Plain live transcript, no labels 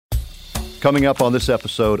Coming up on this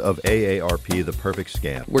episode of AARP, The Perfect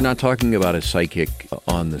Scam. We're not talking about a psychic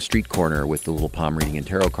on the street corner with the little palm reading and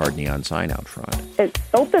tarot card neon sign out front. It's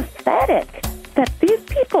so pathetic that these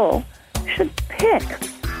people should pick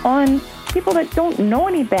on people that don't know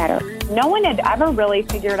any better. No one had ever really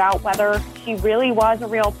figured out whether she really was a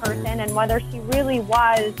real person and whether she really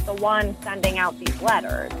was the one sending out these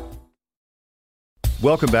letters.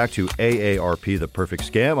 Welcome back to AARP, The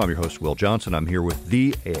Perfect Scam. I'm your host, Will Johnson. I'm here with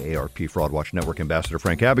the AARP Fraud Watch Network Ambassador,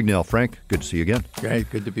 Frank Abagnale. Frank, good to see you again. Great,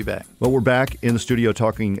 good to be back. Well, we're back in the studio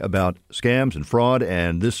talking about scams and fraud,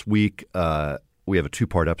 and this week we have a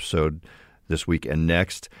two-part episode this week and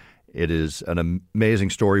next. It is an amazing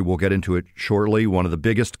story. We'll get into it shortly. One of the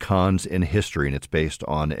biggest cons in history, and it's based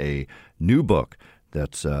on a new book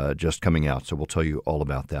that's just coming out, so we'll tell you all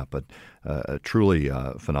about that, but a truly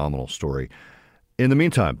phenomenal story. In the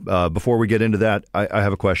meantime, before we get into that, I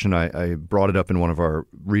have a question. I brought it up in one of our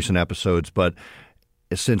recent episodes, but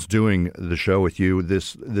since doing the show with you,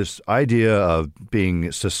 this idea of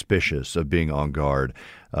being suspicious, of being on guard,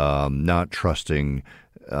 not trusting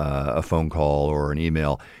a phone call or an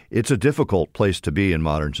email, it's a difficult place to be in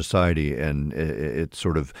modern society, and it's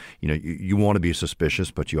sort of, you want to be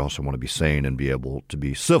suspicious, but you also want to be sane and be able to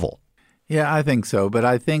be civil. Yeah, I think so. But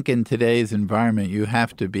I think in today's environment, you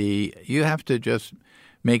have to just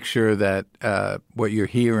make sure that what you're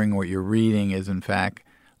hearing, what you're reading is in fact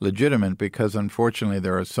legitimate, because unfortunately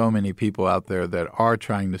there are so many people out there that are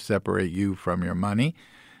trying to separate you from your money.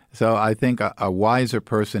 So I think a wiser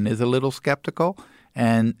person is a little skeptical,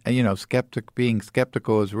 and being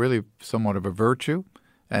skeptical is really somewhat of a virtue.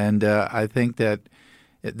 And I think that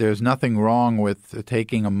there's nothing wrong with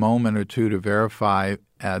taking a moment or two to verify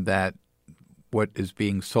that what is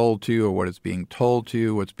being sold to you or what is being told to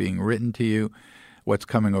you, what's being written to you, what's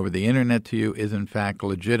coming over the internet to you is in fact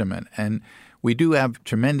legitimate. And we do have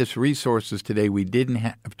tremendous resources today we didn't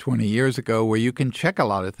have 20 years ago, where you can check a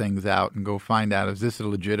lot of things out and go find out, is this a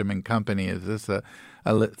legitimate company? Is this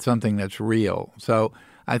something that's real? So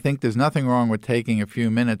I think there's nothing wrong with taking a few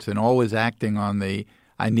minutes and always acting on the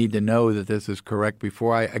I need to know that this is correct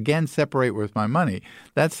before I, again, separate with my money.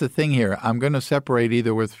 That's the thing here. I'm going to separate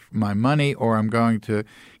either with my money or I'm going to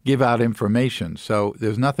give out information. So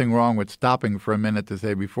there's nothing wrong with stopping for a minute to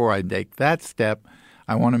say, before I take that step,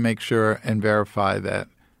 I want to make sure and verify that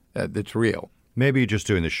it's real. Maybe just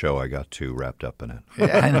doing the show, I got too wrapped up in it.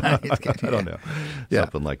 Yeah, I don't know.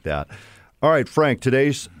 Something like that. All right, Frank,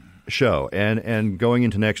 today's show and going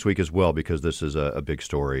into next week as well, because this is a big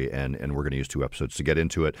story and we're going to use two episodes to get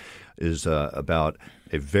into it, is about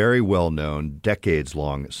a very well-known,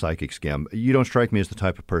 decades-long psychic scam. You don't strike me as the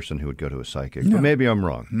type of person who would go to a psychic, but maybe I'm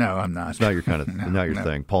wrong. No, I'm not. It's not your kind of not your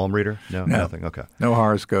thing. Palm reader? No, nothing. Okay. No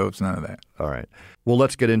horoscopes, none of that. All right. Well,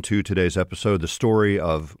 let's get into today's episode, the story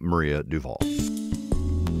of Maria Duval.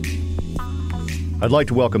 I'd like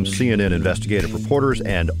to welcome CNN investigative reporters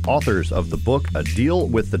and authors of the book, A Deal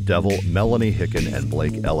with the Devil, Melanie Hicken and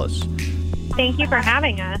Blake Ellis. Thank you for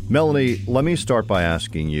having us. Melanie, let me start by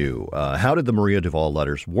asking you, how did the Maria Duval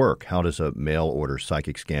letters work? How does a mail-order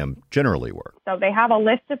psychic scam generally work? So they have a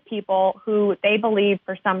list of people who they believe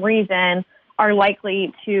for some reason are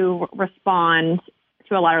likely to respond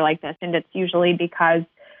to a letter like this, and it's usually because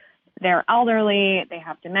they're elderly, they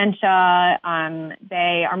have dementia,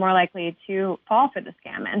 they are more likely to fall for the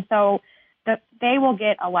scam. And so they will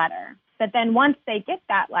get a letter. But then once they get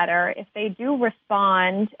that letter, if they do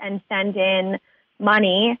respond and send in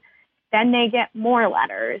money, then they get more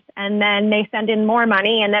letters. And then they send in more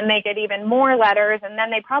money, and then they get even more letters. And then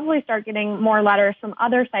they probably start getting more letters from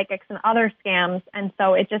other psychics and other scams. And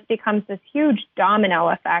so it just becomes this huge domino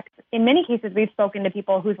effect. In many cases, we've spoken to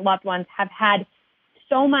people whose loved ones have had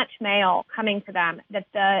so much mail coming to them that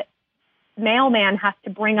the mailman has to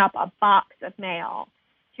bring up a box of mail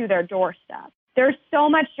to their doorstep. There's so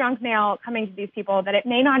much junk mail coming to these people that it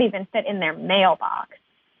may not even fit in their mailbox.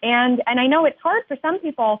 And I know it's hard for some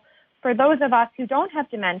people. For those of us who don't have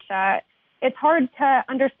dementia, it's hard to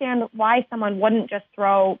understand why someone wouldn't just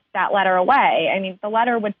throw that letter away. I mean, the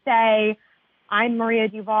letter would say, I'm Maria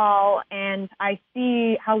Duval, and I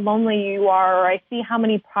see how lonely you are, or I see how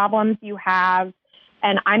many problems you have,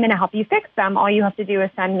 and I'm going to help you fix them. All you have to do is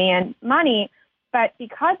send me in money. But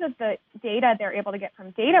because of the data they're able to get from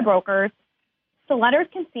data brokers, the letters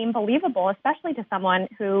can seem believable, especially to someone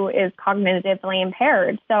who is cognitively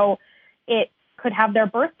impaired. So it could have their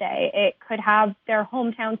birthday. It could have their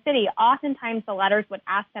hometown city. Oftentimes, the letters would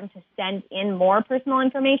ask them to send in more personal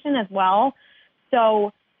information as well.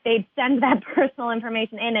 So they'd send that personal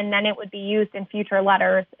information in, and then it would be used in future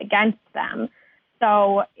letters against them.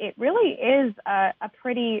 So it really is a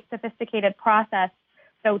pretty sophisticated process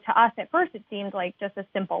So to us, at first, it seemed like just a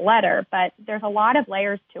simple letter, but there's a lot of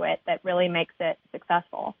layers to it that really makes it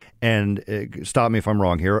successful. And stop me if I'm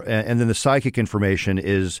wrong here. And then the psychic information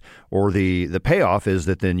is, or the payoff is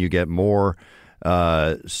that then you get more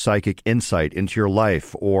psychic insight into your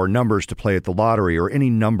life, or numbers to play at the lottery, or any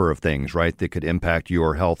number of things, right, that could impact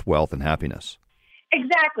your health, wealth, and happiness.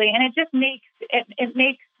 Exactly. And it just makes it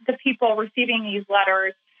makes the people receiving these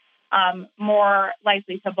letters more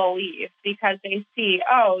likely to believe, because they see,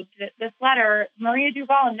 this letter, Maria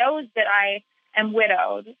Duval knows that I am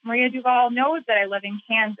widowed. Maria Duval knows that I live in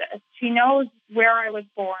Kansas. She knows where I was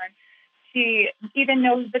born. She even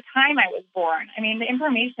knows the time I was born. I mean, the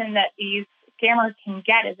information that these scammers can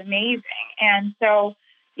get is amazing. And so,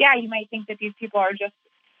 yeah, you might think that these people are just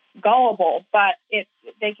gullible, but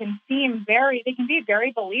they can be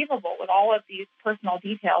very believable with all of these personal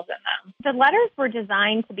details in them. The letters were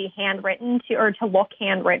designed to be handwritten to look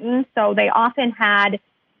handwritten, so they often had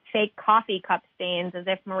fake coffee cup stains, as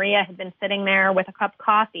if Maria had been sitting there with a cup of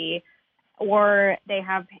coffee, or they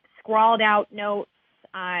have scrawled out notes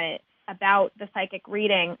about the psychic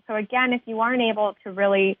reading. So again, if you aren't able to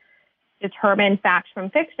really determine facts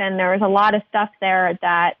from fiction, there is a lot of stuff there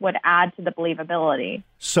that would add to the believability.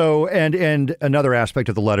 So, and another aspect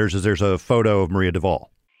of the letters is there's a photo of Maria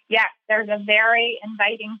Duval. Yes, there's a very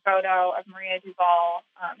inviting photo of Maria Duval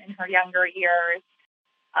in her younger years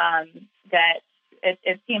that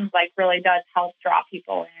it seems like really does help draw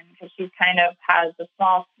people in, because she kind of has a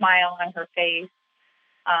small smile on her face,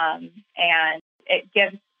 and it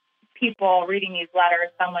gives people reading these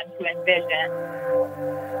letters someone to envision.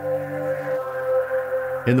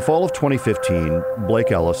 In the fall of 2015,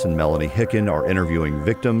 Blake Ellis and Melanie Hicken are interviewing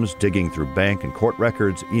victims, digging through bank and court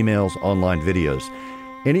records, emails, online videos,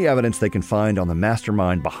 any evidence they can find on the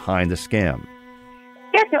mastermind behind the scam.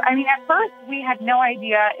 Yeah, so I mean, at first we had no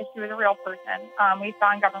idea if she was a real person. We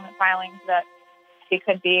saw in government filings that she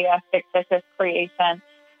could be a fictitious creation.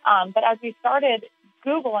 But as we started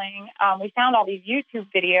Googling, we found all these YouTube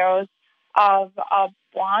videos of a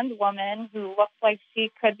blonde woman who looks like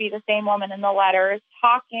she could be the same woman in the letters,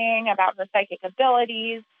 talking about her psychic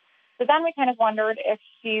abilities. So then we kind of wondered if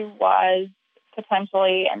she was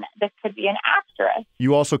potentially, and this could be an actress.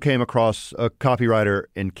 You also came across a copywriter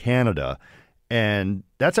in Canada, and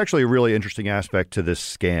that's actually a really interesting aspect to this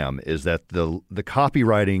scam, is that the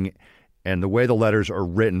copywriting and the way the letters are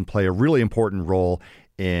written play a really important role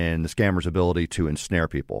in the scammer's ability to ensnare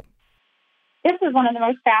people. This was one of the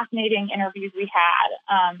most fascinating interviews we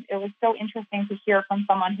had. It was so interesting to hear from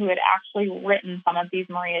someone who had actually written some of these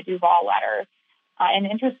Maria Duval letters. And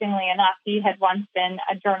interestingly enough, he had once been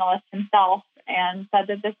a journalist himself and said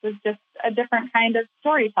that this was just a different kind of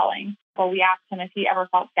storytelling. So we asked him if he ever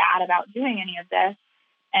felt bad about doing any of this.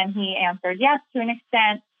 And he answered, yes, to an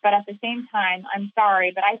extent, but at the same time, I'm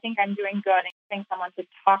sorry, but I think I'm doing good and getting someone to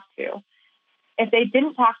talk to. If they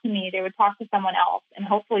didn't talk to me, they would talk to someone else, and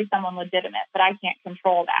hopefully someone legitimate, but I can't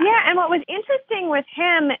control that. Yeah, and what was interesting with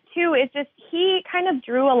him, too, is just he kind of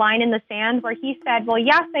drew a line in the sand where he said, well,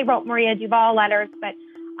 yes, they wrote Maria Duval letters, but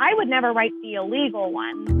I would never write the illegal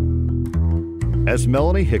ones. As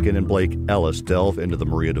Melanie Hicken and Blake Ellis delve into the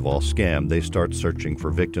Maria Duval scam, they start searching for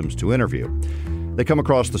victims to interview. They come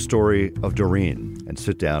across the story of Doreen and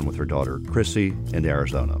sit down with her daughter, Chrissy, in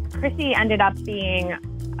Arizona. Chrissy ended up being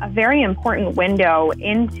a very important window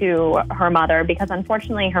into her mother, because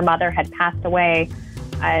unfortunately her mother had passed away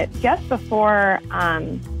just before,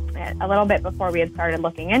 a little bit before we had started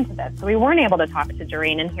looking into this. So we weren't able to talk to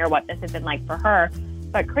Doreen and hear what this had been like for her.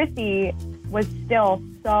 But Chrissy was still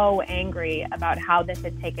so angry about how this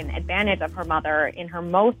had taken advantage of her mother in her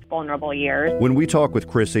most vulnerable years. When we talk with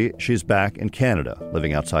Chrissy, she's back in Canada,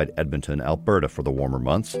 living outside Edmonton, Alberta for the warmer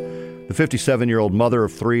months. The 57-year-old mother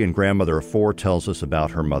of 3 and grandmother of 4 tells us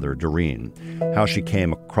about her mother, Doreen, how she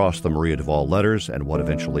came across the Maria Duval letters and what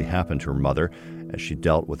eventually happened to her mother as she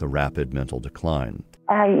dealt with a rapid mental decline.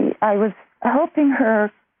 I was helping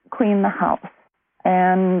her clean the house.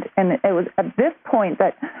 And it was at this point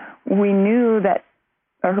that we knew that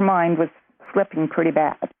her mind was slipping pretty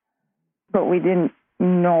bad, but we didn't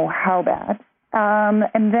know how bad.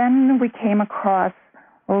 And then we came across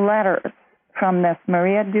letters from this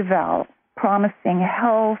Maria Duval promising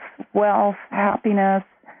health, wealth, happiness,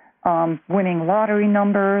 winning lottery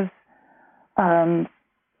numbers, and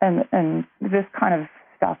this kind of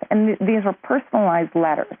stuff. And these are personalized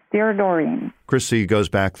letters. Dear Doreen. Chrissy goes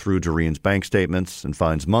back through Doreen's bank statements and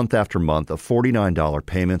finds month after month of $49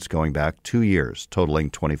 payments going back 2 years,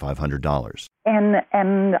 totaling $2,500.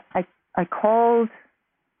 And I called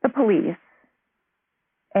the police,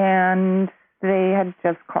 and they had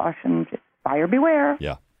just cautioned, buyer beware.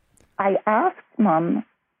 Yeah. I asked Mom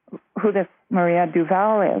who this Maria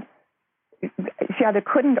Duval is, she either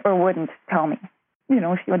couldn't or wouldn't tell me.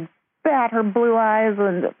 She would bat her blue eyes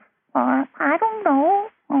and, I don't know,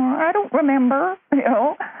 or I don't remember,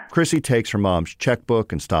 Chrissy takes her mom's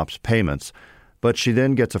checkbook and stops payments, but she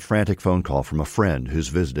then gets a frantic phone call from a friend who's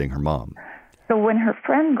visiting her mom. So when her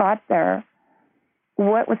friend got there,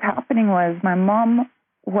 what was happening was my mom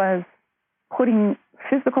was putting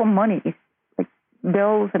physical money, like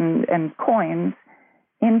bills and coins,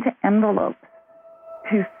 into envelopes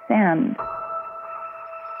to send.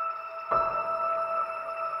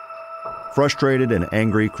 Frustrated and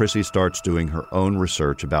angry, Chrissy starts doing her own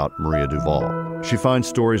research about Maria Duval. She finds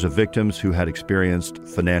stories of victims who had experienced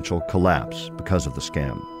financial collapse because of the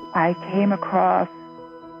scam. I came across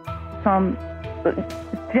some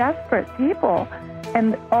desperate people,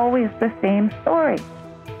 and always the same story.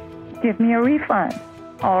 Give me a refund,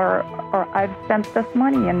 or I've sent this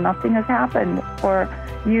money and nothing has happened, or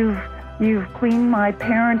you've cleaned my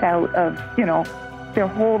parent out of, their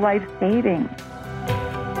whole life savings.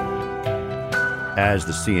 As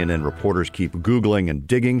the CNN reporters keep Googling and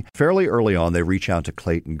digging, fairly early on they reach out to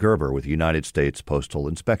Clayton Gerber with the United States Postal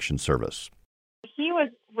Inspection Service. He was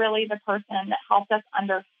really the person that helped us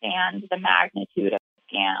understand the magnitude of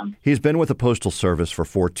the scam. He's been with the Postal Service for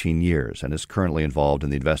 14 years and is currently involved in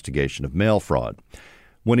the investigation of mail fraud.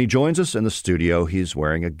 When he joins us in the studio, he's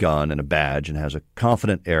wearing a gun and a badge and has a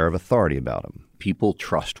confident air of authority about him. People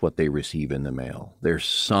trust what they receive in the mail. There's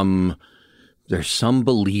some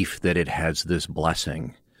belief that it has this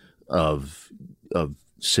blessing of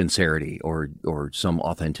sincerity or some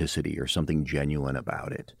authenticity or something genuine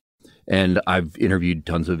about it. And I've interviewed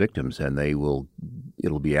tons of victims, and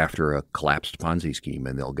it'll be after a collapsed Ponzi scheme,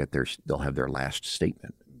 and they'll have their last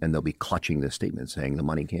statement, and they'll be clutching this statement saying the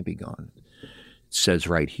money can't be gone. It says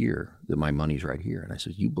right here that my money's right here. And I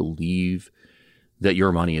said, you believe that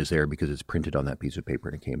your money is there because it's printed on that piece of paper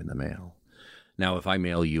and it came in the mail. Now, if I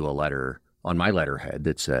mail you a letter on my letterhead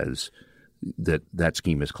that says that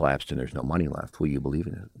scheme has collapsed and there's no money left, will you believe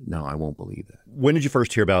in it? No, I won't believe that. When did you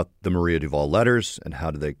first hear about the Maria Duval letters, and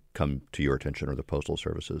how did they come to your attention or the Postal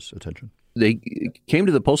Service's attention? They came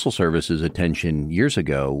to the Postal Service's attention years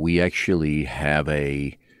ago. We actually have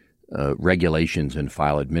regulations and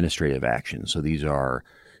file administrative actions. So these are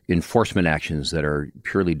enforcement actions that are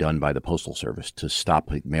purely done by the Postal Service to stop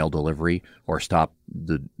mail delivery or stop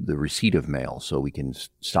the receipt of mail. So we can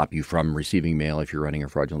stop you from receiving mail if you're running a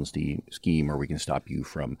fraudulent scheme, or we can stop you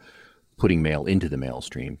from putting mail into the mail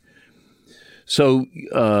stream. So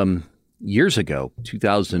years ago,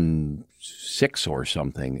 2006 or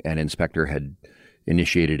something, an inspector had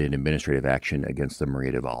initiated an administrative action against the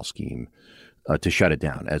Maria Duval scheme to shut it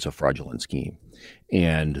down as a fraudulent scheme.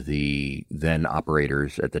 And the then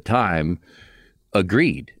operators at the time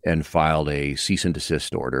agreed and filed a cease and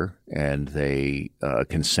desist order, and they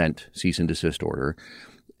consent cease and desist order,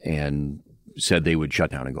 and said they would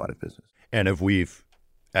shut down and go out of business. And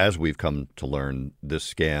as we've come to learn,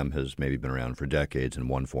 this scam has maybe been around for decades in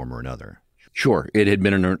one form or another. Sure. It had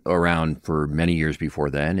been around for many years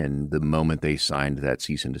before then, and the moment they signed that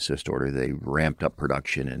cease and desist order, they ramped up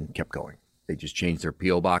production and kept going. They just changed their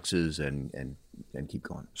P.O. boxes and keep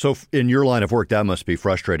going. So in your line of work, that must be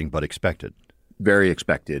frustrating but expected. Very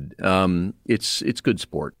expected. It's good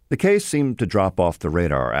sport. The case seemed to drop off the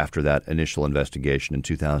radar after that initial investigation in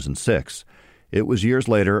 2006. It was years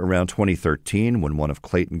later, around 2013, when one of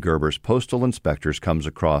Clayton Gerber's postal inspectors comes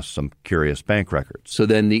across some curious bank records. So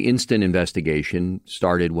then the instant investigation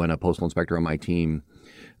started when a postal inspector on my team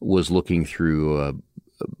was looking through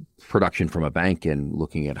production from a bank and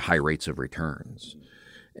looking at high rates of returns.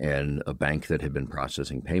 And a bank that had been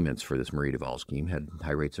processing payments for this Maria Duval scheme had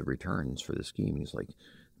high rates of returns for the scheme. He's like,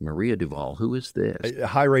 Maria Duval, who is this?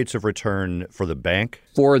 High rates of return for the bank?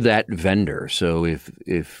 For that vendor. So if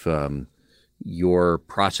you're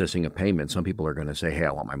processing a payment, some people are going to say, hey,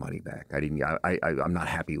 I want my money back. I'm not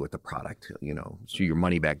happy with the product, so your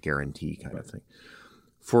money back guarantee kind of thing.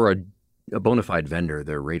 For a bona fide vendor,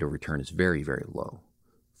 their rate of return is very, very low.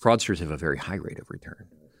 Fraudsters have a very high rate of return.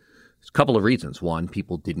 There's a couple of reasons. One,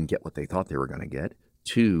 people didn't get what they thought they were going to get.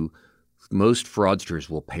 Two, most fraudsters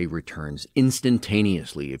will pay returns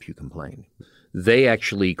instantaneously if you complain. They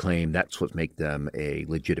actually claim that's what makes them a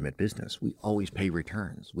legitimate business. We always pay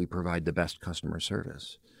returns. We provide the best customer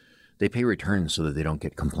service. They pay returns so that they don't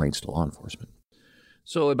get complaints to law enforcement.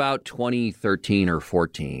 So about 2013 or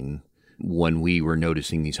 14, when we were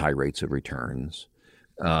noticing these high rates of returns,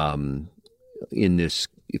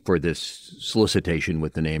 for this solicitation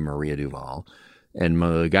with the name Maria Duval, and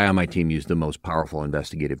the guy on my team used the most powerful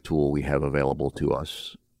investigative tool we have available to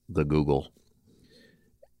us, the Google.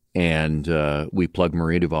 And we plugged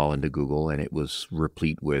Maria Duval into Google, and it was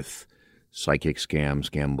replete with psychic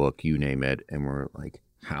scam book, you name it. And we're like,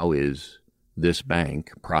 how is this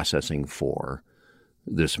bank processing for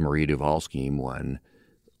this Maria Duval scheme when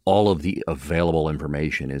all of the available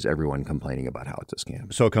information is everyone complaining about how it's a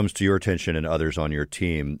scam? So it comes to your attention and others on your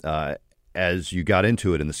team. As you got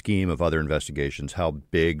into it in the scheme of other investigations, how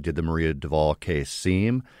big did the Maria Duval case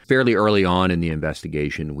seem? Fairly early on in the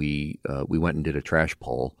investigation, we went and did a trash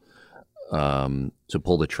pull to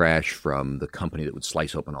pull the trash from the company that would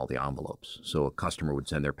slice open all the envelopes. So a customer would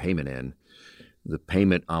send their payment in. The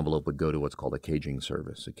payment envelope would go to what's called a caging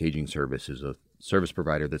service. A caging service is a service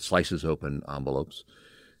provider that slices open envelopes,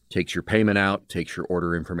 takes your payment out, takes your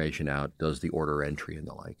order information out, does the order entry and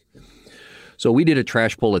the like. So we did a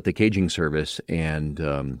trash pull at the caging service,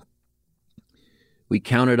 and we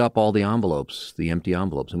counted up all the envelopes, the empty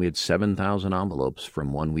envelopes, and we had 7,000 envelopes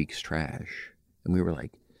from 1 week's trash. And we were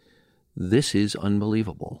like, this is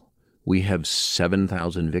unbelievable. We have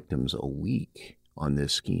 7,000 victims a week on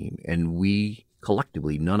this scheme. And we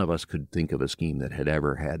collectively, none of us could think of a scheme that had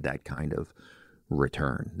ever had that kind of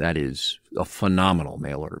return. That is a phenomenal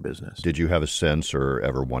mail order business. Did you have a sense or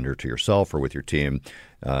ever wonder to yourself or with your team,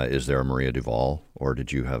 is there a Maria Duval? Or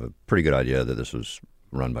did you have a pretty good idea that this was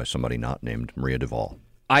run by somebody not named Maria Duval?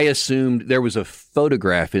 I assumed there was a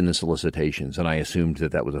photograph in the solicitations, and I assumed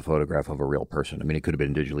that that was a photograph of a real person. I mean, it could have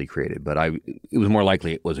been digitally created, but it was more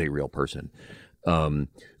likely it was a real person.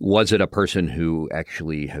 Was it a person who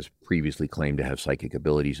actually has previously claimed to have psychic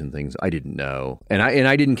abilities and things? I didn't know, and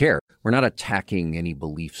I didn't care. We're not attacking any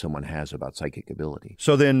belief someone has about psychic ability.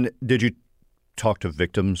 So then, did you talk to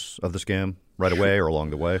victims of the scam right away or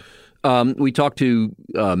along the way? We talked to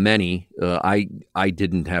many. I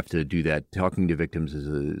didn't have to do that. Talking to victims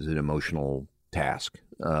is an emotional task.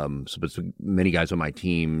 But many guys on my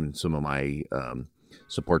team, some of my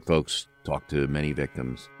support folks, talked to many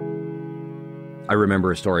victims. I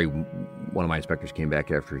remember a story. One of my inspectors came back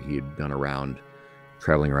after he had done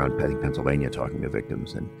traveling around, I think, Pennsylvania, talking to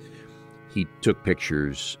victims, and he took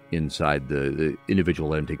pictures inside the individual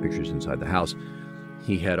let him take pictures inside the house.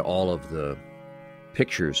 He had all of the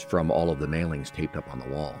pictures from all of the mailings taped up on the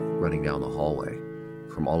wall, running down the hallway,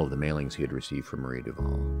 from all of the mailings he had received from Maria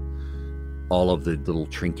Duval. All of the little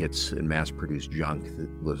trinkets and mass-produced junk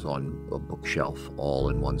that was on a bookshelf, all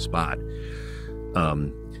in one spot.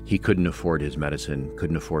 He couldn't afford his medicine,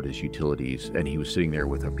 couldn't afford his utilities, and he was sitting there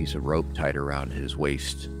with a piece of rope tied around his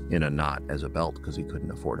waist in a knot as a belt because he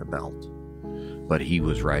couldn't afford a belt. But he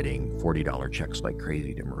was writing $40 checks like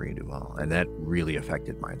crazy to Maria Duval, and that really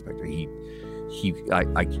affected my inspector. He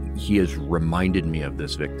has reminded me of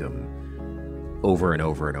this victim over and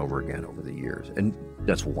over and over again over the years, and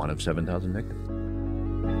that's one of 7,000 victims.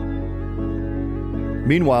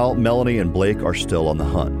 Meanwhile, Melanie and Blake are still on the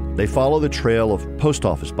hunt. They follow the trail of post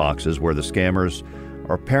office boxes where the scammers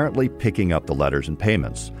are apparently picking up the letters and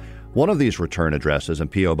payments. One of these return addresses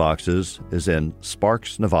and P.O. boxes is in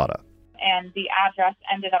Sparks, Nevada. And the address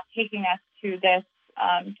ended up taking us to this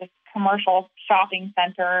just commercial shopping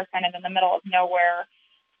center kind of in the middle of nowhere.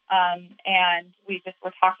 And we just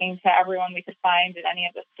were talking to everyone we could find at any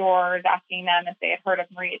of the stores, asking them if they had heard of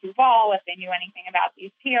Maria Duval, if they knew anything about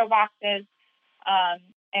these P.O. boxes.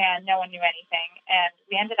 And no one knew anything. And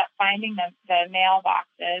we ended up finding the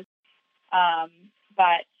mailboxes,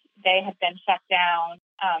 but they had been shut down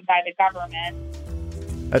by the government.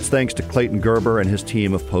 That's thanks to Clayton Gerber and his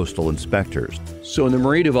team of postal inspectors. So in the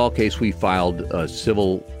Maria Duval case, we filed a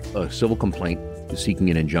civil complaint seeking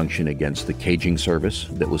an injunction against the caging service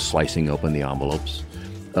that was slicing open the envelopes,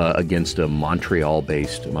 against a Montreal,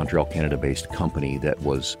 Canada-based company that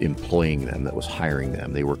was employing them, that was hiring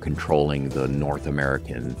them. They were controlling the North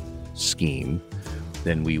American scheme.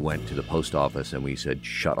 Then we went to the post office and we said,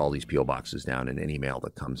 shut all these P.O. boxes down, and any mail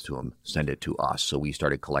that comes to them, send it to us. So we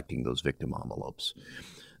started collecting those victim envelopes.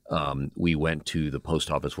 We went to the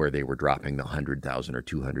post office where they were dropping the 100,000 or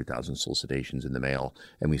 200,000 solicitations in the mail,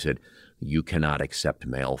 and we said, you cannot accept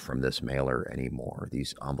mail from this mailer anymore.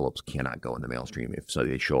 These envelopes cannot go in the mail stream. If so,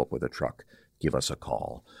 they show up with a truck, give us a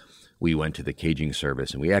call. We went to the caging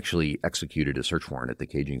service, and we actually executed a search warrant at the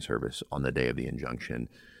caging service on the day of the injunction,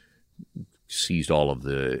 seized all of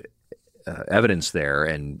the evidence there,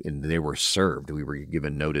 and they were served. We were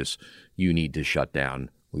given notice, you need to shut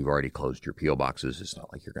down. We've already closed your P.O. boxes. It's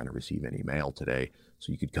not like you're going to receive any mail today,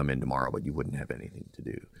 so you could come in tomorrow, but you wouldn't have anything to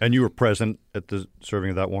do. And you were present at the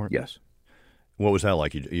serving of that warrant? Yes. What was that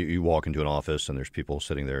like? You walk into an office and there's people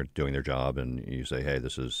sitting there doing their job, and you say, hey,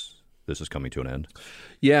 this is coming to an end?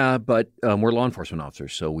 Yeah, but we're law enforcement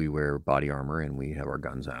officers, so we wear body armor and we have our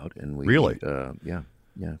guns out. And we, Really? Yeah.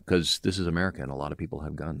 Yeah, because this is America, and a lot of people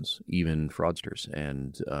have guns, even fraudsters,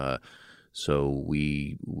 and so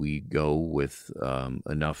we go with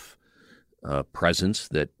enough presence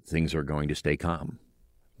that things are going to stay calm.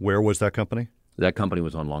 Where was that company? That company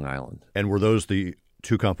was on Long Island. And were those the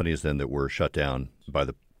two companies then that were shut down by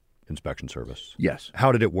the inspection service? Yes.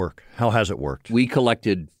 How did it work? How has it worked? We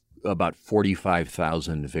collected about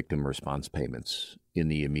 45,000 victim response payments in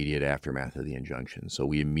the immediate aftermath of the injunction. So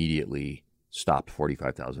we immediately stopped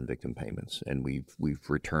 45,000 victim payments, and we've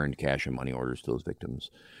returned cash and money orders to those victims.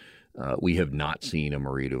 We have not seen a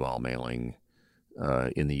Maria Duval mailing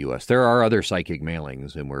in the U.S. There are other psychic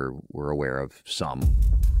mailings, and we're aware of some.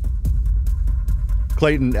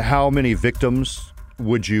 Clayton, how many victims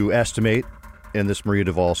would you estimate in this Maria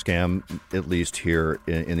Duval scam, at least here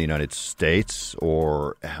in the United States,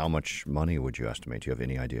 or how much money would you estimate? Do you have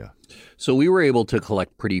any idea? So we were able to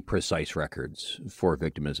collect pretty precise records for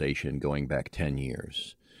victimization going back 10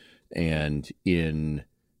 years. And in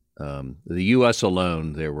the U.S.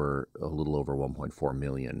 alone, there were a little over 1.4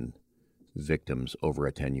 million victims over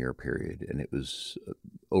a 10-year period, and it was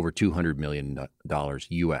over $200 million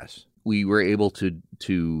U.S. We were able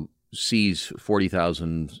to seize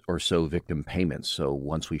 40,000 or so victim payments. So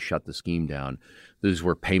once we shut the scheme down, those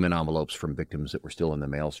were payment envelopes from victims that were still in the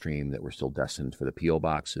mail stream, that were still destined for the P.O.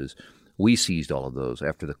 boxes. We seized all of those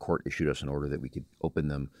after the court issued us an order that we could open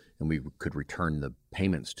them and we could return the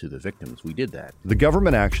payments to the victims. We did that. The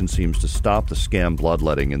government action seems to stop the scam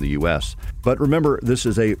bloodletting in the U.S. But remember, this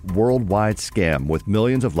is a worldwide scam with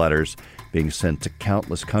millions of letters being sent to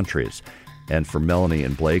countless countries. And for Melanie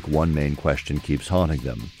and Blake, one main question keeps haunting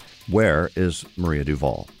them. Where is Maria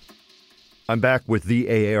Duval? I'm back with the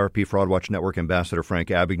AARP Fraud Watch Network Ambassador Frank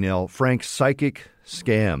Abagnale. Frank, psychic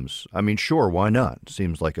scams. I mean, sure, why not?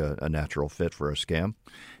 Seems like a natural fit for a scam.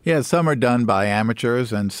 Yeah, some are done by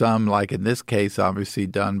amateurs, and some, like in this case, obviously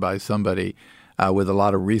done by somebody with a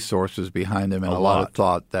lot of resources behind them and a lot of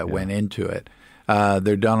thought that went into it.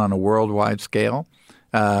 They're done on a worldwide scale.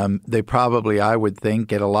 They probably, I would think,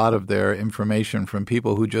 get a lot of their information from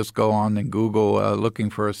people who just go on and Google looking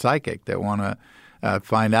for a psychic. They want to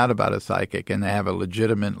find out about a psychic, and they have a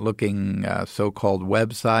legitimate-looking so-called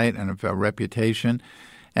website and a reputation.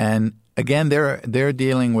 And again, they're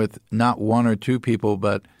dealing with not one or two people,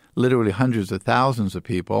 but literally hundreds of thousands of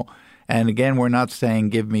people. And again, we're not saying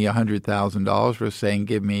give me $100,000. We're saying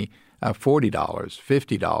give me $40,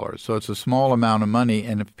 $50. So it's a small amount of money,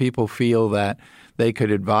 and if people feel that they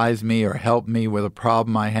could advise me or help me with a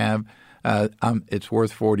problem I have, it's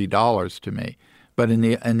worth $40 to me. But in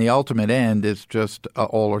the ultimate end, it's just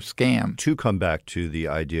all a scam. To come back to the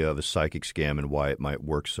idea of a psychic scam and why it might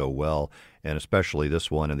work so well, and especially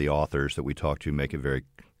this one and the authors that we talked to make it very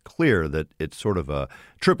clear that it's sort of a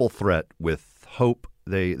triple threat with hope.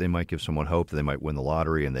 They might give someone hope that they might win the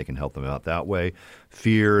lottery and they can help them out that way.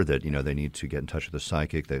 Fear that, they need to get in touch with a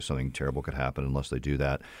psychic, that something terrible could happen unless they do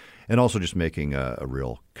that. And also just making a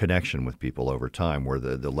real connection with people over time where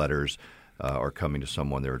the letters are coming to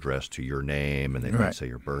someone, they're addressed to your name, and they might say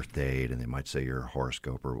your birth date, and they might say your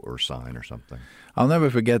horoscope or sign or something. I'll never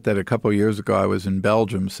forget that a couple of years ago I was in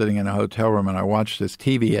Belgium sitting in a hotel room, and I watched this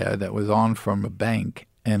TV ad that was on from a bank,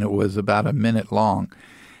 and it was about a minute long.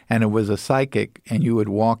 And it was a psychic, and you would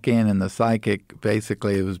walk in, and the psychic,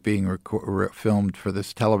 basically it was being filmed for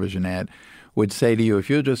this television ad, would say to you, if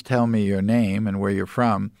you'll just tell me your name and where you're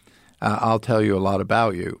from, I'll tell you a lot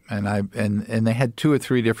about you. And they had 2 or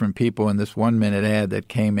 3 different people in this 1-minute ad that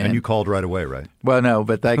came in. And you called right away, right? Well, no,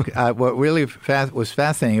 but what really was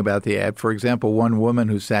fascinating about the ad, for example, one woman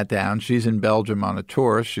who sat down, she's in Belgium on a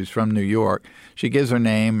tour. She's from New York. She gives her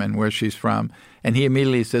name and where she's from. And he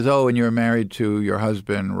immediately says, oh, and you're married to your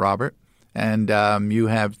husband, Robert, and you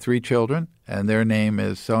have 3 children, and their name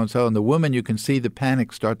is so-and-so. And the woman, you can see the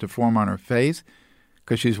panic start to form on her face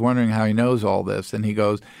because she's wondering how he knows all this. And he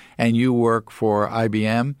goes, and you work for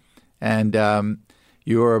IBM, and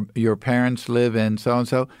your parents live in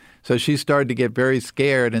so-and-so. So she started to get very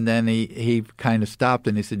scared, and then he kind of stopped,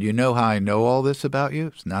 and he said, you know how I know all this about you?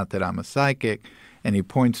 It's not that I'm a psychic. And he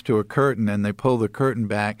points to a curtain, and they pull the curtain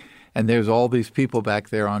back, and there's all these people back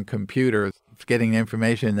there on computers getting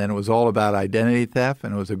information. And then it was all about identity theft,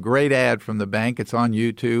 and it was a great ad from the bank. It's on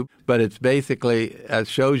YouTube, but it's basically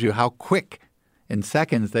shows you how quick, in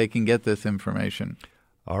seconds, they can get this information.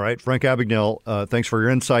 All right, Frank Abagnale, thanks for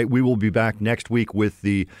your insight. We will be back next week with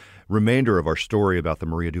the remainder of our story about the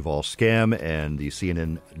Maria Duval scam and the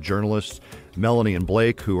CNN journalists, Melanie and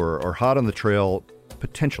Blake, who are hot on the trail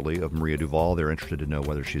potentially of Maria Duval. They're interested to know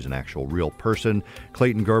whether she's an actual real person.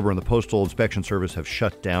 Clayton Gerber and the Postal Inspection Service have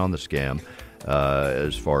shut down the scam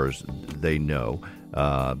as far as they know.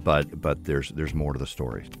 But there's more to the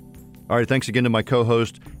story. All right, thanks again to my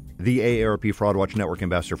co-host, the AARP Fraud Watch Network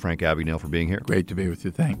Ambassador Frank Abagnale, for being here. Great to be with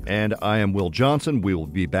you. Thanks. And I am Will Johnson. We will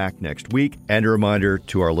be back next week. And a reminder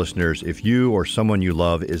to our listeners, if you or someone you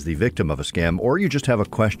love is the victim of a scam, or you just have a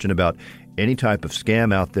question about any type of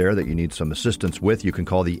scam out there that you need some assistance with, you can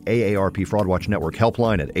call the AARP Fraud Watch Network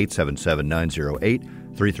helpline at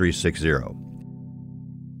 877-908-3360.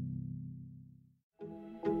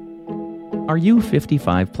 Are you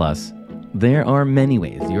 55 plus? There are many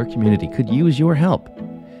ways your community could use your help.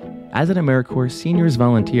 As an AmeriCorps Seniors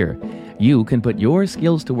Volunteer, you can put your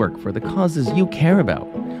skills to work for the causes you care about,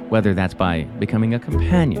 whether that's by becoming a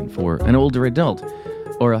companion for an older adult,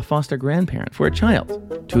 or a foster grandparent for a child,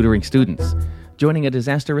 tutoring students, joining a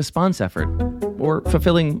disaster response effort, or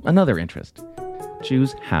fulfilling another interest.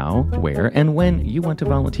 Choose how, where, and when you want to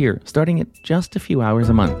volunteer, starting at just a few hours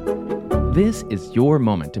a month. This is your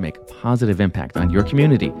moment to make a positive impact on your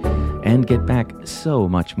community and get back so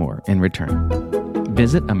much more in return.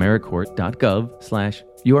 Visit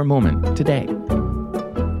AmeriCorps.gov/yourmoment today.